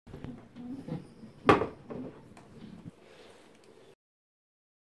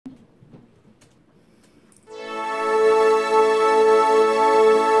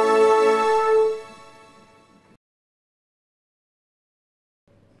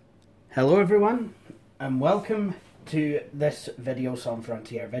Hello everyone, and welcome to this Video Sans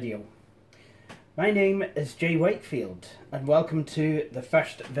Frontier video. My name is Jay Wakefield, and welcome to the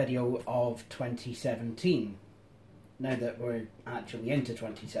first video of 2017. Now that we're actually into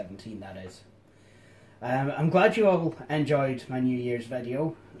 2017, that is. I'm glad you all enjoyed my New Year's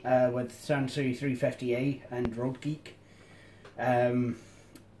video with Sansui 350A and Road Geek. Sansui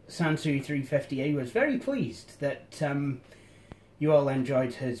 350A was very pleased that you all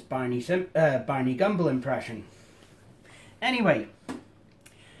enjoyed his Barney Gumble impression. Anyway,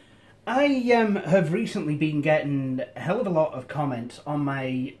 I have recently been getting a hell of a lot of comments on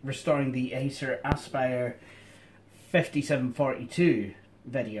my restoring the Acer Aspire 5742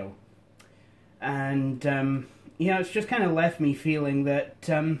 video. And, you know, it's just kind of left me feeling that,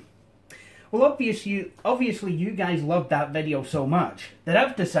 well, obviously you guys loved that video so much that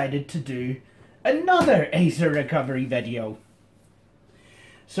I've decided to do another Acer recovery video.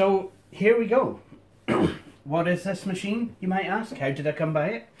 So, here we go. What is this machine, you might ask? How did I come by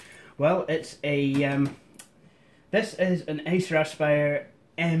it? Well, it's a, this is an Acer Aspire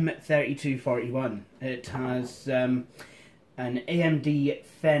M3201. It has an AMD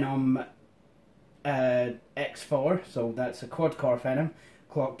Phenom X4, so that's a quad-core Phenom,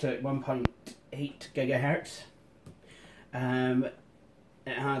 clocked at 1.8 gigahertz.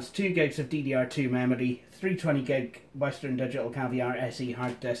 It has 2 gigs of DDR2 memory, 320 gig Western Digital Caviar SE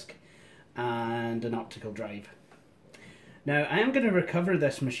hard disk, and an optical drive. Now, I am going to recover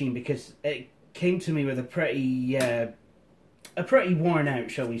this machine because it came to me with a pretty worn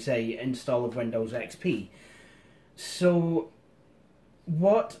out, shall we say, install of Windows XP. So,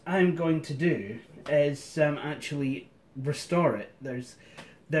 what I'm going to do is actually restore it.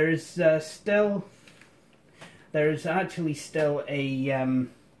 There's actually still a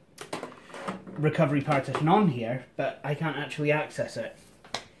recovery partition on here, but I can't actually access it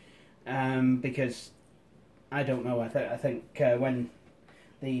because I don't know. I think when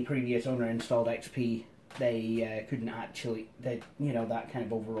the previous owner installed XP, they couldn't actually. You know, that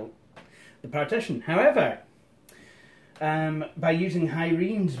kind of overwrote the partition. However, by using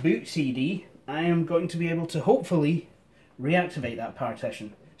Hyrene's boot CD, I am going to be able to hopefully reactivate that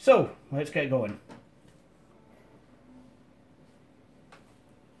partition. So let's get going.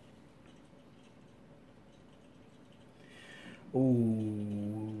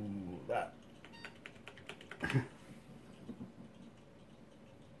 Ooh, that.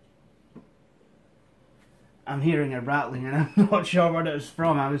 I'm hearing a rattling and I'm not sure what it was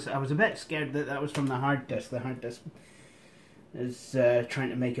from. I was a bit scared that that was from the hard disk. The hard disk is trying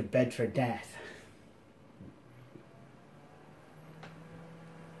to make a bed for death.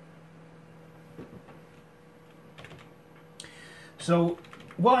 So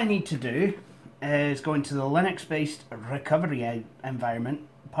what I need to do is go into the Linux-based recovery environment,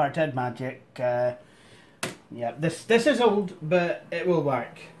 Parted Magic. Yeah, this is old, but it will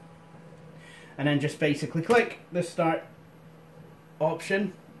work. And then just basically click the start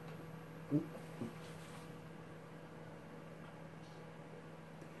option.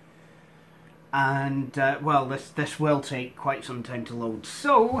 And well, this will take quite some time to load,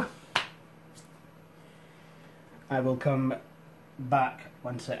 so I will come back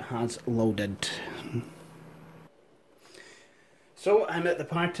once it has loaded. So I'm at the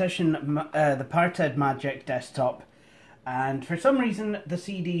Parted Magic desktop, and for some reason the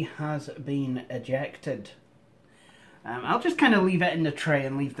CD has been ejected. I'll just kind of leave it in the tray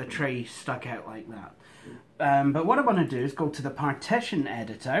and leave the tray stuck out like that. But what I want to do is go to the partition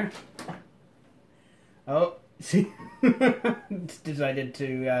editor. Oh, see, it's decided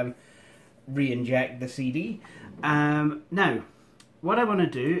to re-inject the CD. Now, what I want to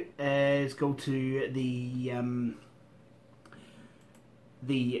do is go to the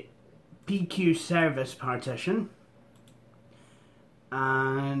PQ service partition,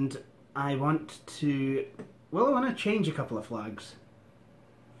 and I want to, well, I want to change a couple of flags.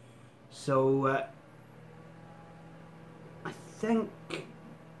 So I think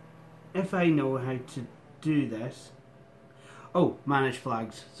if I know how to do this, oh, manage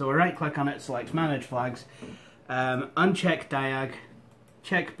flags. So I right click on it, select manage flags, uncheck diag,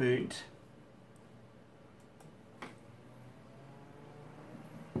 check boot,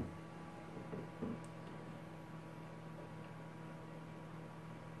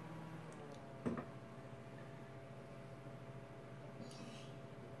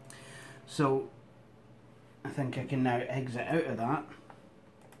 so I think I can now exit out of that.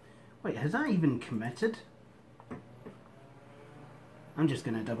 Wait, has that even committed? I'm just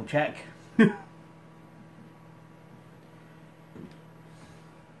going to double check.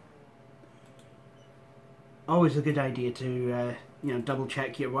 always a good idea to double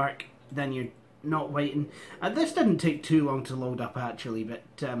check your work then you're not waiting. This didn't take too long to load up actually, but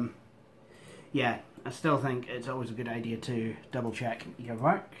yeah, I still think it's always a good idea to double check your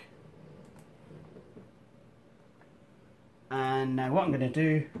work. And now what I'm going to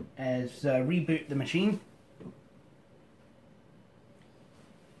do is reboot the machine.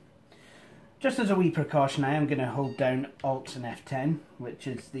 Just as a wee precaution, I am going to hold down Alt and F10, which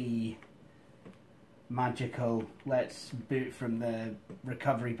is the magical let's boot from the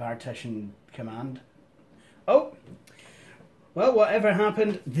recovery partition command. Oh! Well, whatever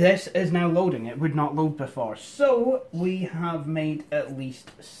happened, this is now loading. It would not load before. So, we have made at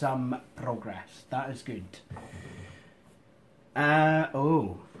least some progress. That is good.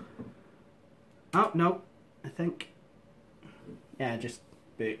 Oh, no. I think... Yeah, just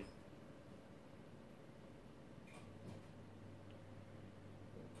boot.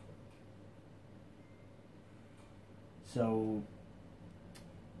 So,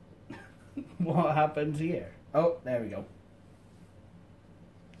 what happens here? Oh, there we go.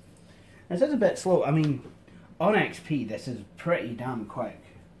 This is a bit slow. I mean, on XP this is pretty damn quick.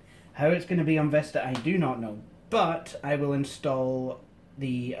 How it's going to be on Vista I do not know, but I will install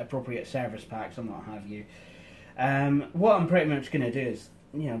the appropriate service packs and what have you. What I'm pretty much going to do is,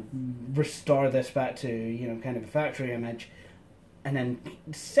 restore this back to, kind of a factory image, and then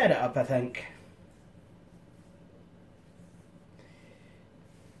set it up, I think.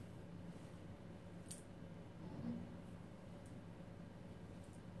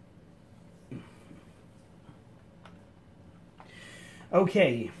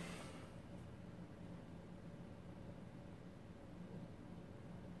 Okay.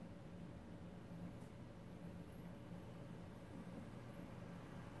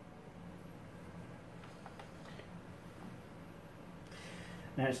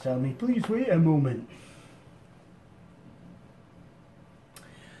 Now it's telling me, please wait a moment.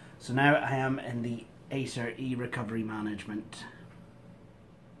 So now I am in the Acer e-recovery management.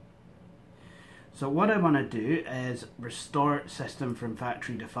 So what I want to do is restore system from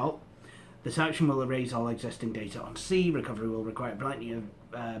factory default. This action will erase all existing data on C. Recovery will require plenty of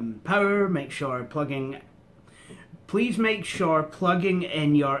power. Please make sure plugging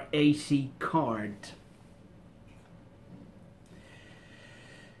in your AC card.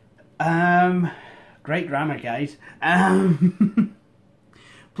 Great grammar, guys.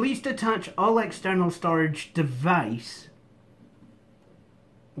 Please detach all external storage device.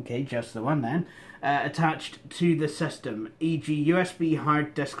 Okay, just the one then. Attached to the system, e.g. USB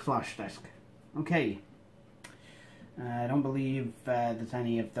hard disk, flash disk. Okay. I don't believe there's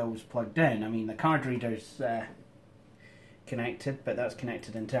any of those plugged in. I mean, the card reader's connected, but that's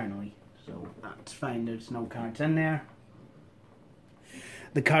connected internally. So that's fine, there's no cards in there.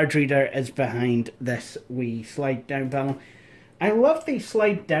 The card reader is behind this wee slide down panel. I love these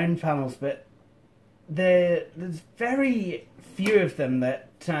slide down panels, but there's very few of them that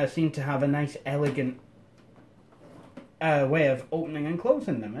seem to have a nice, elegant way of opening and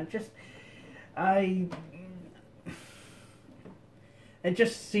closing them. It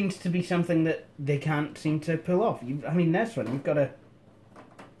just seems to be something that they can't seem to pull off. I mean, this one, you've got to...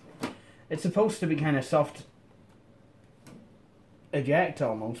 It's supposed to be kind of soft eject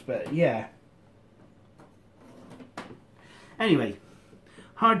almost, but yeah. Anyway,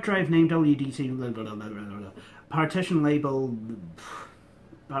 hard drive name WD blah, blah, blah, blah, blah. Partition label,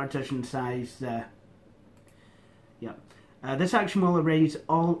 partition size, yeah. This action will erase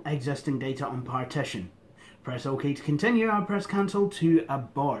all existing data on partition. Press OK to continue, or press cancel to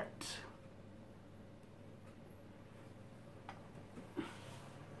abort.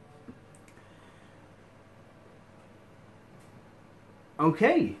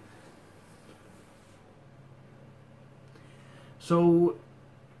 Okay. So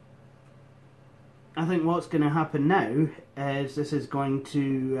I think what's going to happen now is this is going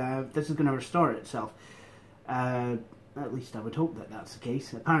to restore itself. At least I would hope that that's the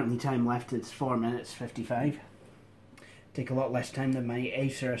case. Apparently time left is 4 minutes 55. Take a lot less time than my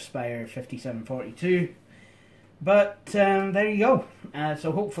Acer Aspire 5742. But there you go.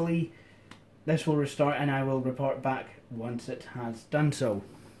 So hopefully this will restore and I will report back once it has done so.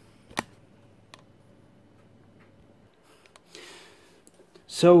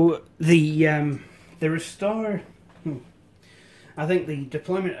 So the restore, I think the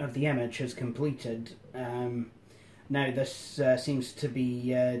deployment of the image has completed. Now this seems to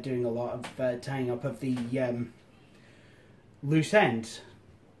be doing a lot of tying up of the loose ends,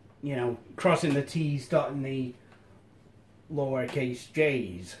 crossing the T's, dotting the lowercase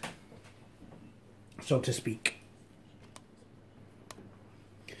j's, so to speak.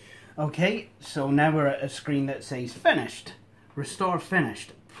 Okay, so now we're at a screen that says finished. Restore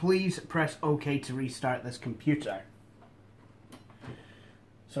finished. please press OK to restart this computer.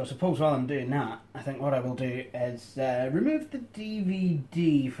 So I suppose while I'm doing that, I think what I will do is remove the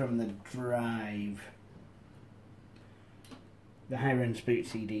DVD from the drive. The Highlands Boot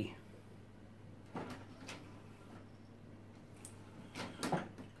CD.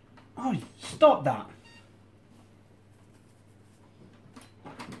 Oh, stop that!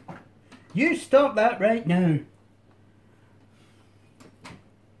 You stop that right now!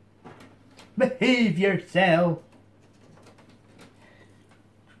 Behave yourself!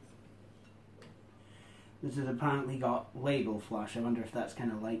 This has apparently got label flash. I wonder if that's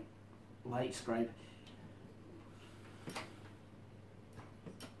kind of like light scribe.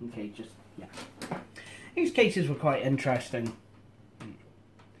 Okay, just, yeah. These cases were quite interesting.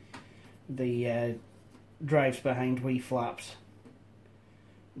 The drives behind wee flaps.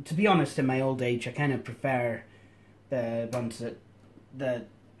 To be honest, in my old age, I kind of prefer the ones that, the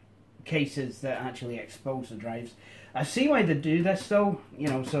cases that actually expose the drives. I see why they do this though, you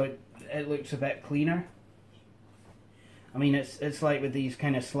know, so it looks a bit cleaner. I mean, it's like with these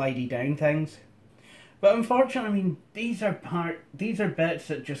kind of slidey down things. But unfortunately, I mean, these are bits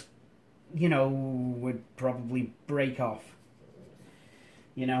that just, you know, would probably break off.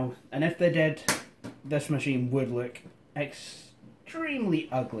 You know, and if they did, this machine would look extremely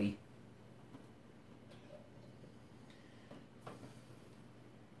ugly.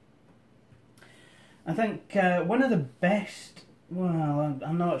 I think one of the best, well,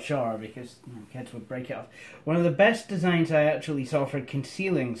 I'm not sure because kids would break it off. One of the best designs I actually saw for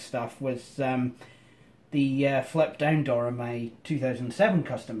concealing stuff was the flip down door on my 2007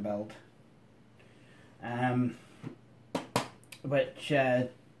 custom build. Which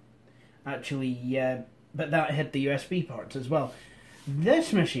actually, but that had the USB ports as well.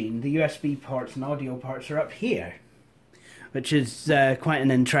 This machine, the USB ports and audio ports are up here, which is quite an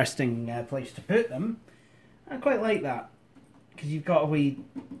interesting place to put them. I quite like that, because you've got a wee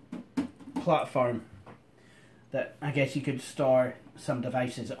platform that I guess you could store some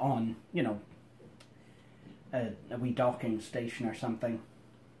devices on, you know, a wee docking station or something.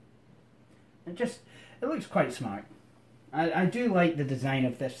 It looks quite smart. I do like the design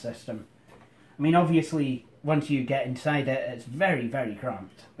of this system. I mean, obviously, once you get inside it, it's very, very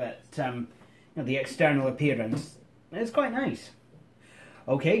cramped. But you know, the external appearance is quite nice.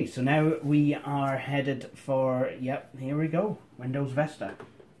 Okay, so now we are headed for, yep, here we go, Windows Vista.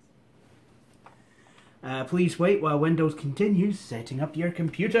 Please wait while Windows continues setting up your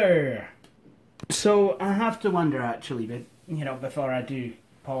computer. So I have to wonder, actually, but you know, before I do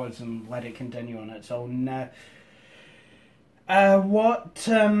pause and let it continue on its own,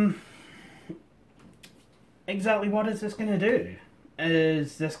 exactly what is this going to do?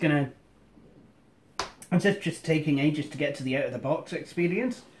 Is this just taking ages to get to the out-of-the-box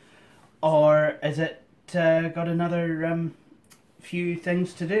experience? Or is it got another few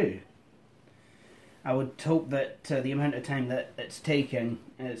things to do? I would hope that the amount of time that it's taking,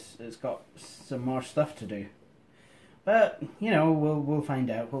 it's got some more stuff to do. But, you know, we'll find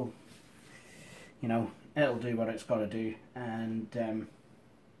out. You know, it'll do what it's got to do. And,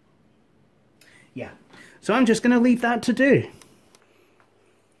 yeah. So I'm just going to leave that to do.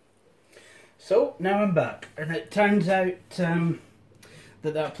 So, now I'm back. And it turns out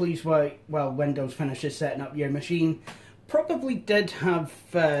that please wait while Windows finishes setting up your machine probably did have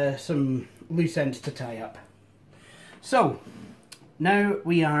some loose ends to tie up. So, now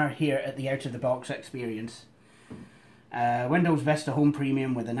we are here at the out-of-the-box experience. Windows Vista Home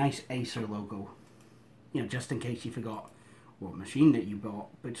Premium with a nice Acer logo. You know, just in case you forgot what machine that you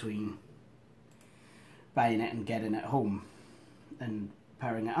bought between buying it and getting it home and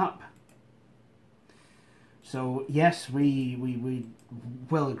powering it up. So yes, we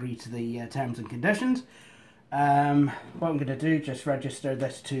will agree to the terms and conditions. What I'm going to do, just register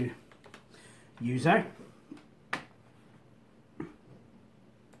this to user.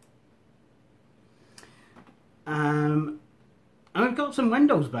 And we've got some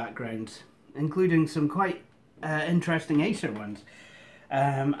Windows backgrounds, including some quite interesting Acer ones.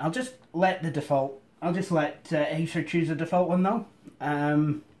 I'll just let Acer choose a default one though.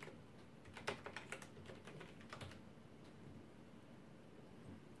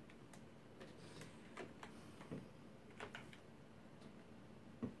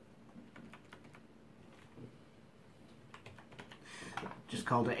 Just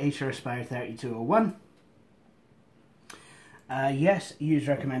called it Acer Aspire 3201. Yes, use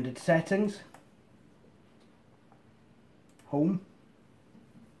recommended settings. Home.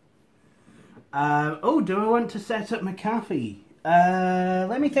 Oh, do I want to set up McAfee?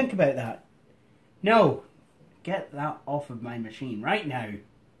 Let me think about that. No, get that off of my machine right now.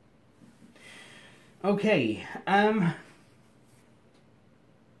 Okay,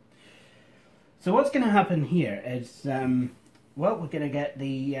 so what's going to happen here is, well, we're going to get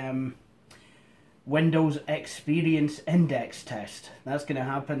the Windows Experience Index test. That's going to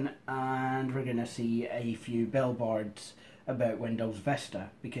happen, and we're going to see a few billboards about Windows Vista,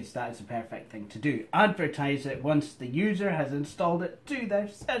 because that is the perfect thing to do. Advertise it once the user has installed it to their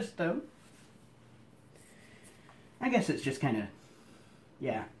system. I guess it's just kind of,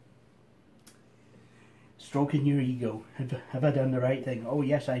 yeah, stroking your ego. Have I done the right thing? Oh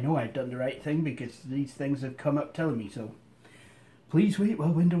yes, I know I've done the right thing because these things have come up telling me so. Please wait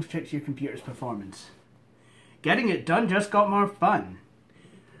while Windows checks your computer's performance. Getting it done just got more fun.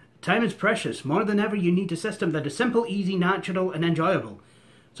 Time is precious. More than ever you need a system that is simple, easy, natural and enjoyable,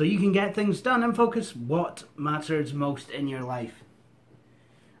 so you can get things done and focus what matters most in your life.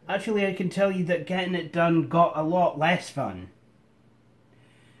 Actually, I can tell you that getting it done got a lot less fun.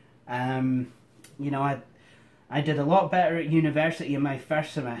 You know, I did a lot better at university in my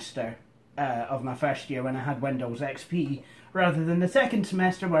first semester of my first year when I had Windows XP, rather than the second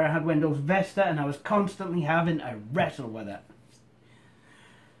semester where I had Windows Vista and I was constantly having to wrestle with it.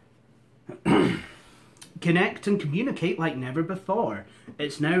 Connect and communicate like never before.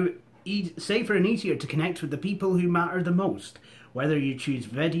 It's now safer and easier to connect with the people who matter the most. Whether you choose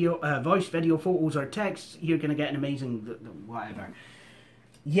video, voice, video, photos or text, you're going to get an amazing whatever.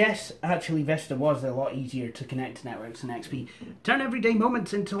 Yes, actually Vista was a lot easier to connect to networks than XP. Turn everyday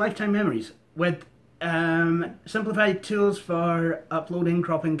moments into lifetime memories with simplified tools for uploading,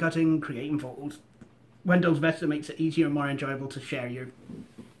 cropping, cutting, creating photos. Windows Vista makes it easier and more enjoyable to share your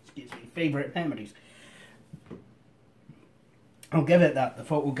favourite memories. I'll give it that. The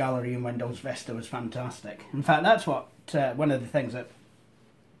photo gallery in Windows Vista was fantastic. In fact, that's what one of the things that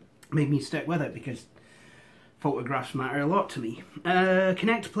made me stick with it, because photographs matter a lot to me.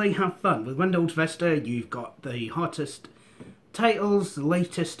 Connect, play, have fun. With Windows Vista, you've got the hottest titles, the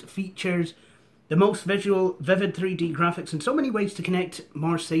latest features, the most vivid 3D graphics, and so many ways to connect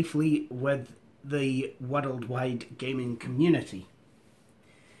more safely with the worldwide gaming community.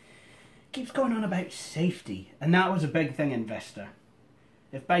 Keeps going on about safety, and that was a big thing in Vista.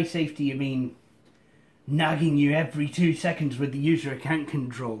 If by safety you mean nagging you every 2 seconds with the user account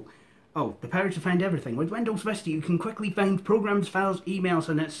control. Oh, the power to find everything. With Windows Vista you can quickly find programs, files, emails,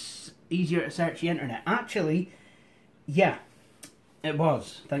 and it's easier to search the internet. Actually, yeah, it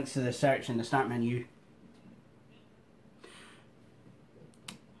was, thanks to the search in the start menu.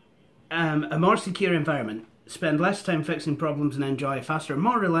 A more secure environment. Spend less time fixing problems and enjoy a faster,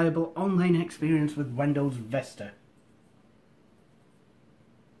 more reliable online experience with Windows Vista.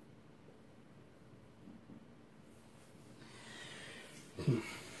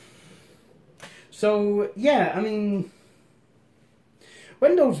 So, yeah, I mean,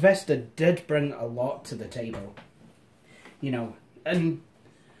 Windows Vista did bring a lot to the table. You know, and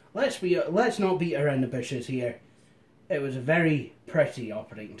let's not beat around the bushes here. It was a very pretty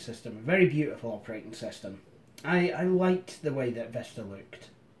operating system, a very beautiful operating system. I liked the way that Vista looked.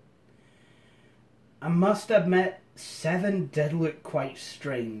 I must admit, 7 did look quite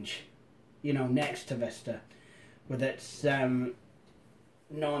strange, you know, next to Vista, with its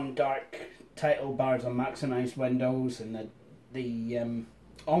non-dark title bars on maximised windows and the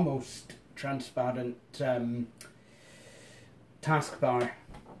almost transparent taskbar.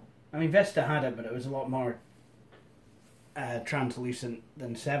 I mean, Vista had it, but it was a lot more translucent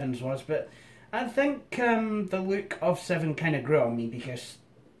than 7's was, but I think the look of 7 kind of grew on me because,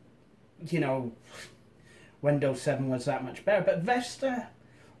 you know, Windows 7 was that much better. But Vista,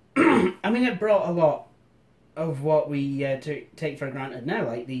 I mean, it brought a lot of what we take for granted now,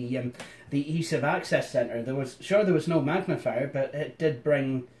 like the ease of access center. There was no magnifier, but it did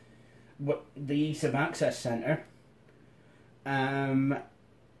bring the ease of access center.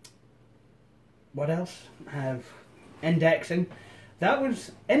 What else? Indexing.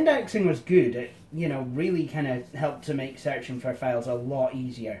 Indexing was good. It, you know, really kind of helped to make searching for files a lot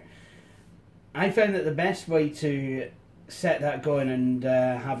easier. I found that the best way to set that going and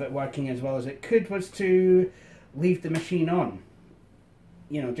have it working as well as it could was to leave the machine on.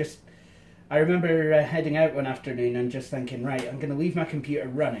 You know, just, I remember heading out one afternoon and just thinking, right, I'm going to leave my computer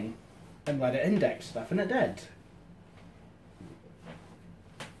running and let it index stuff, and it did.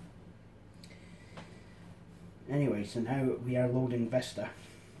 Anyway, so now we are loading Vista.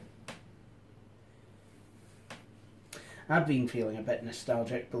 I've been feeling a bit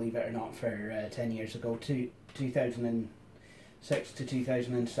nostalgic, believe it or not, for 10 years ago, 2006 to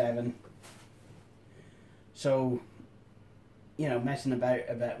 2007. So, you know, messing about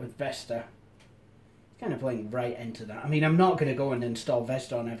a bit with Vista, kind of playing right into that. I mean, I'm not going to go and install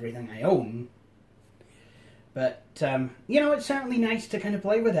Vista on everything I own, But, you know, it's certainly nice to kind of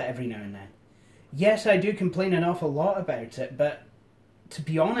play with it every now and then. Yes, I do complain an awful lot about it, but to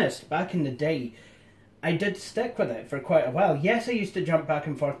be honest, back in the day, I did stick with it for quite a while. Yes, I used to jump back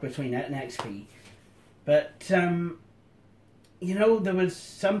and forth between it and XP, but, you know, there was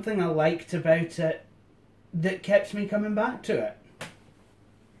something I liked about it that kept me coming back to it.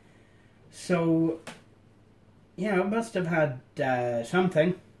 So, you know, it must have had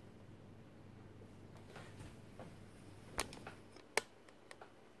something.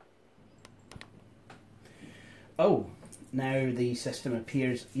 Oh, now the system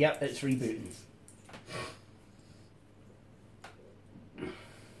appears. Yep, it's rebooting.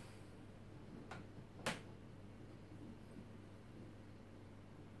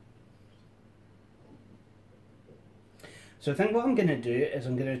 So I think what I'm going to do is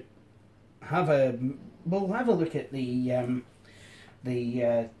I'm going to we'll have a look at the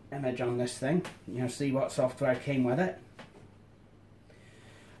image on this thing. You know, see what software came with it,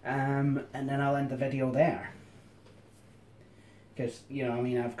 and then I'll end the video there. Because, you know, I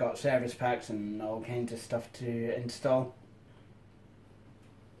mean, I've got service packs and all kinds of stuff to install.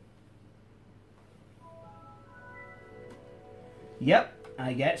 Yep,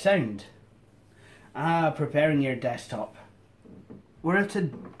 I get sound. Preparing your desktop. We're at a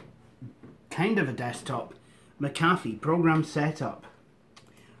kind of a desktop. McAfee program setup.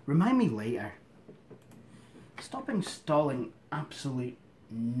 Remind me later. Stop installing absolute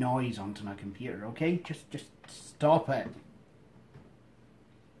noise onto my computer, okay? Just stop it.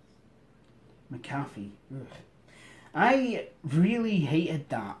 McAfee. Ugh. I really hated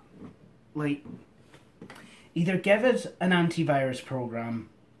that. Like, either give us an antivirus program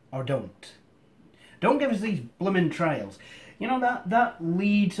or don't. Don't give us these blooming trials. You know, that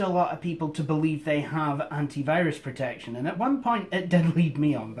leads a lot of people to believe they have antivirus protection, and at one point it did lead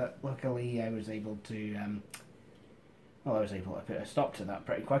me on, but luckily I was able to well, I was able to put a stop to that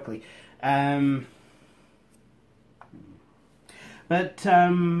pretty quickly. Yeah,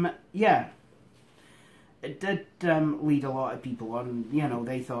 it did lead a lot of people on. You know,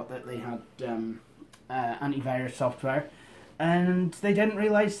 they thought that they had antivirus software, and they didn't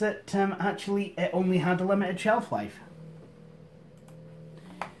realise that actually it only had a limited shelf life.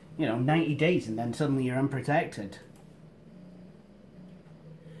 You know, 90 days, and then suddenly you're unprotected.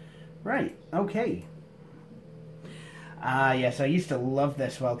 Right, okay. Yes, I used to love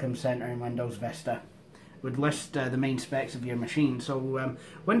this welcome center in Windows Vista. It would list the main specs of your machine. So,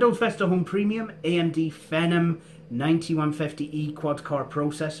 Windows Vista Home Premium, AMD Phenom 9150E quad-core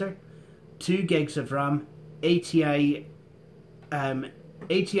processor, 2 gigs of RAM, ATi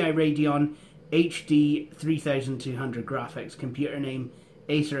Radeon HD 3200 graphics, computer name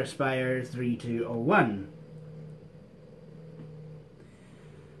Acer Aspire M3201.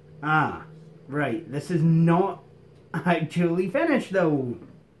 Right, this is not actually finished though.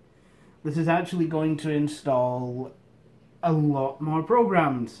 This is actually going to install a lot more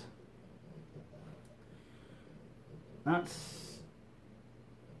programs. That's...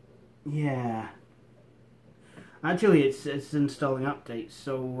 yeah. Actually, it's installing updates,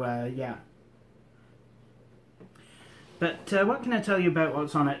 so yeah. But what can I tell you about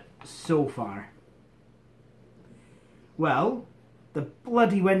what's on it so far? Well, the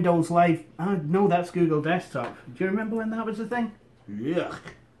bloody Windows Live... no, that's Google Desktop. Do you remember when that was a thing? Ugh.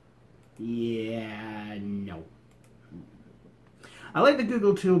 Yeah, no. I like the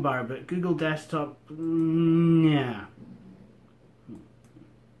Google toolbar, but Google Desktop... yeah.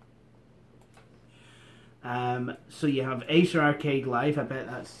 So you have Acer Arcade Live. I bet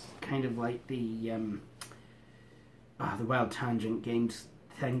that's kind of like the Wild Tangent games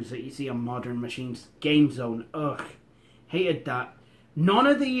things that you see on modern machines. Game Zone. Ugh. Hated that. None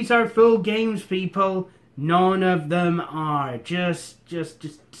of these are full games, people. None of them are. Just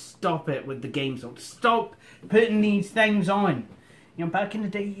stop it with the Game Zone. Stop putting these things on. You know, back in the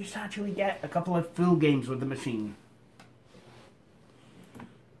day, you used to actually get a couple of full games with the machine.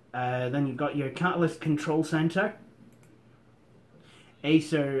 Then you've got your Catalyst Control Center,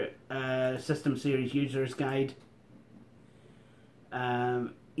 Acer System Series Users Guide,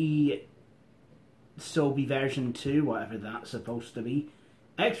 ESOBI version 2, whatever that's supposed to be,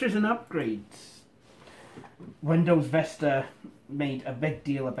 extras and upgrades. Windows Vista made a big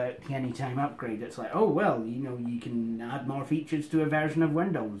deal about the anytime upgrade. It's like, oh well, you know, you can add more features to a version of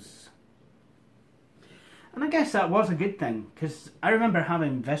Windows. And I guess that was a good thing, because I remember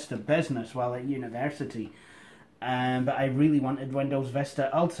having Vista Business while at university, but I really wanted Windows Vista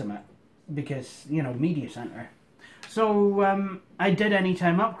Ultimate, because, you know, Media Center. So I did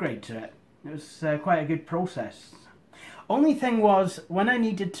anytime upgrade to it. It was quite a good process. Only thing was, when I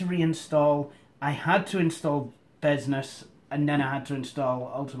needed to reinstall I had to install Business, and then I had to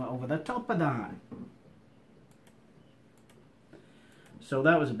install Ultimate over the top of that. So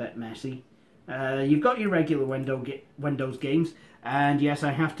that was a bit messy. You've got your regular Windows games, and yes,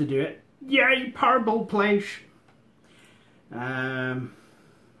 I have to do it. Yay, Purple Place!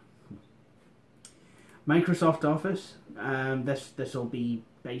 Microsoft Office. This will be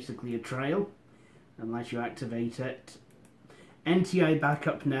basically a trial, unless you activate it. NTI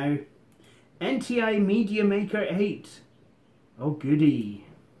Backup Now. NTI Media Maker 8. Oh goody.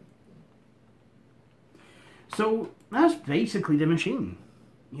 So that's basically the machine.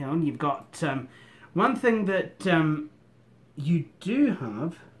 You know, you've got one thing that you do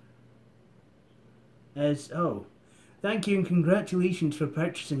have is, oh, thank you and congratulations for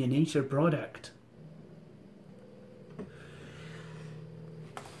purchasing an Acer product.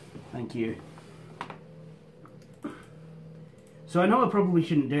 Thank you. So I know I probably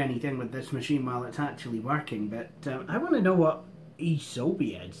shouldn't do anything with this machine while it's actually working, but I want to know what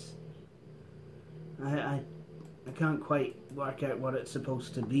ESOBI is. I can't quite work out what it's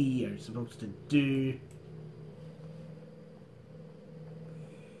supposed to be or supposed to do.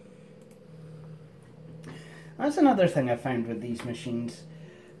 That's another thing I found with these machines.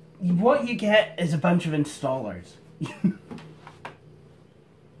 What you get is a bunch of installers.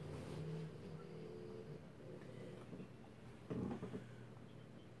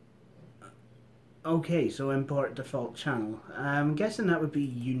 Okay, so import default channel. I'm guessing that would be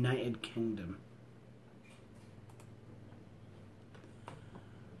United Kingdom.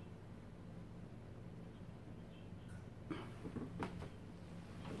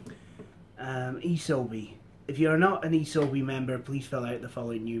 ESOBI. If you are not an ESOBI member, please fill out the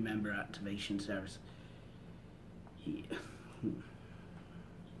following new member activation service. Yeah.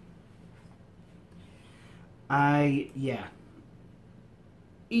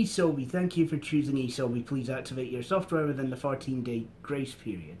 ESOBI, thank you for choosing ESOBI. Please activate your software within the 14-day grace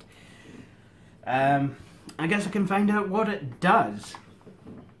period. I guess I can find out what it does.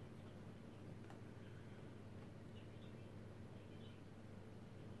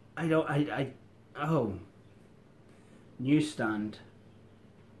 Oh. Newsstand.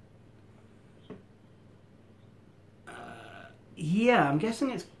 Yeah, I'm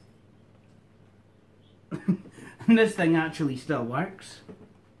guessing it's... This thing actually still works.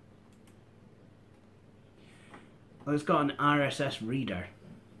 Well, it's got an RSS reader.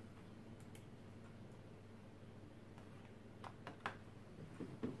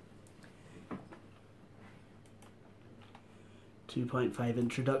 .5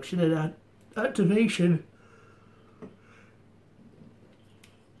 introduction and activation.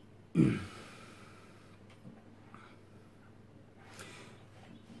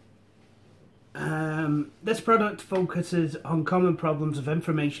 This product focuses on common problems of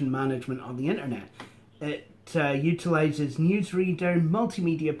information management on the internet. It utilizes newsreader,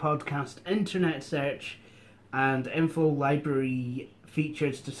 multimedia podcast, internet search, and info library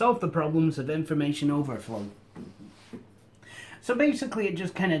features to solve the problems of information overflow. So basically it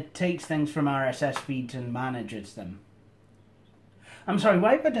just kind of takes things from RSS feeds and manages them. I'm sorry,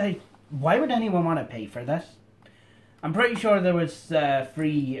 why would anyone want to pay for this? I'm pretty sure there was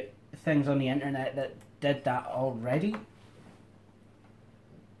free things on the internet that did that already.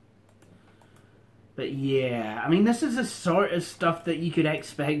 But yeah, I mean, this is the sort of stuff that you could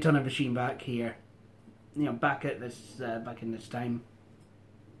expect on a machine back here. You know, back in this time.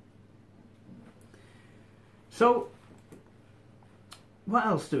 So, what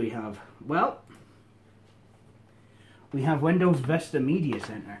else do we have? Well, we have Windows Vista Media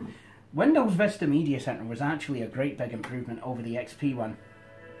Center. Windows Vista Media Center was actually a great big improvement over the XP one.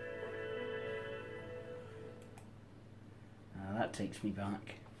 That takes me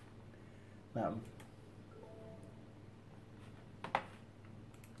back. Well,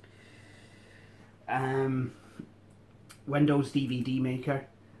 Windows DVD Maker.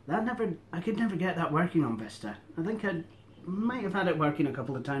 I could never get that working on Vista. I think I might have had it working a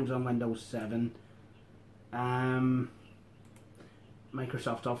couple of times on Windows 7.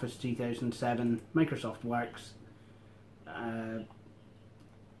 Microsoft Office 2007, Microsoft Works.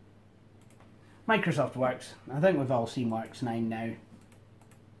 Microsoft Works. I think we've all seen Works 9 now.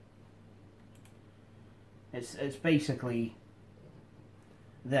 It's basically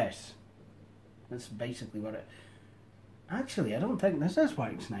this. That's basically what it... Actually, I don't think this is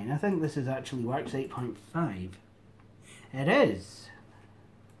Works 9. I think this is actually Works 8.5. It is.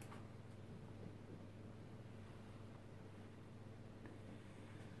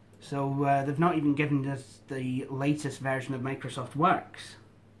 So they've not even given us the latest version of Microsoft Works.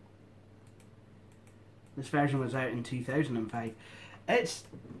 This version was out in 2005.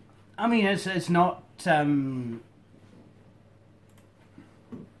 I mean, it's not,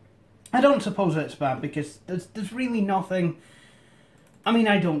 I don't suppose it's bad, because there's really nothing. I mean,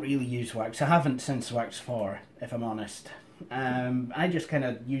 I don't really use wax. I haven't since Wax 4, if I'm honest. I just kind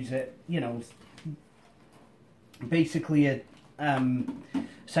of use it, you know, basically a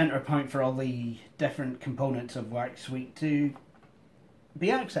center point for all the different components of Wax Suite to be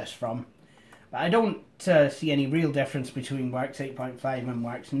accessed from. But I don't see any real difference between Wax 8.5 and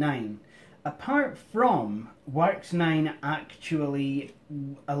Wax 9. Apart from Wax 9 actually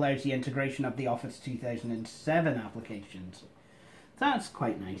allows the integration of the Office 2007 applications. That's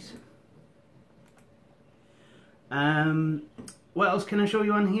quite nice. What else can I show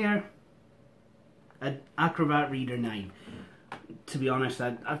you on here? An Acrobat Reader 9. To be honest,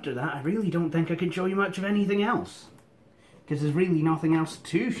 after that, I really don't think I can show you much of anything else, because there's really nothing else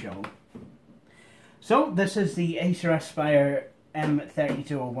to show. So, this is the Acer Aspire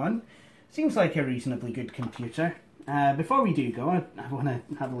M3201. Seems like a reasonably good computer. Before we do go, I want to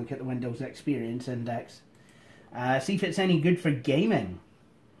have a look at the Windows Experience Index. See if it's any good for gaming.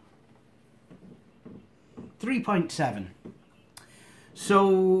 3.7. So,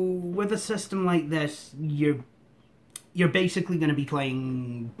 with a system like this, you're basically going to be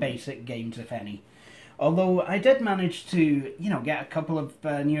playing basic games, if any. Although, I did manage to, you know, get a couple of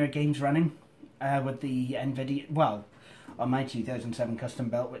newer games running with the NVIDIA, well, on my 2007 custom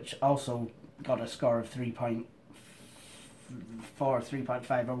build, which also got a score of 3.4,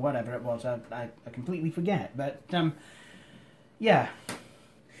 3.5, or whatever it was. I completely forget, but yeah.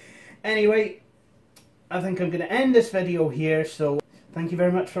 Anyway, I think I'm going to end this video here, so thank you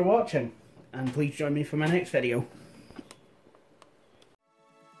very much for watching, and please join me for my next video.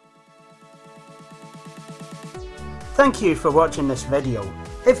 Thank you for watching this video.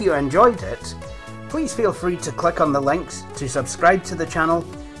 If you enjoyed it, please feel free to click on the links to subscribe to the channel,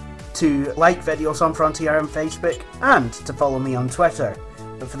 to like videos on Frontier on Facebook, and to follow me on Twitter.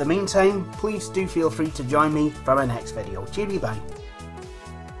 But for the meantime, please do feel free to join me for my next video. Cheery bye.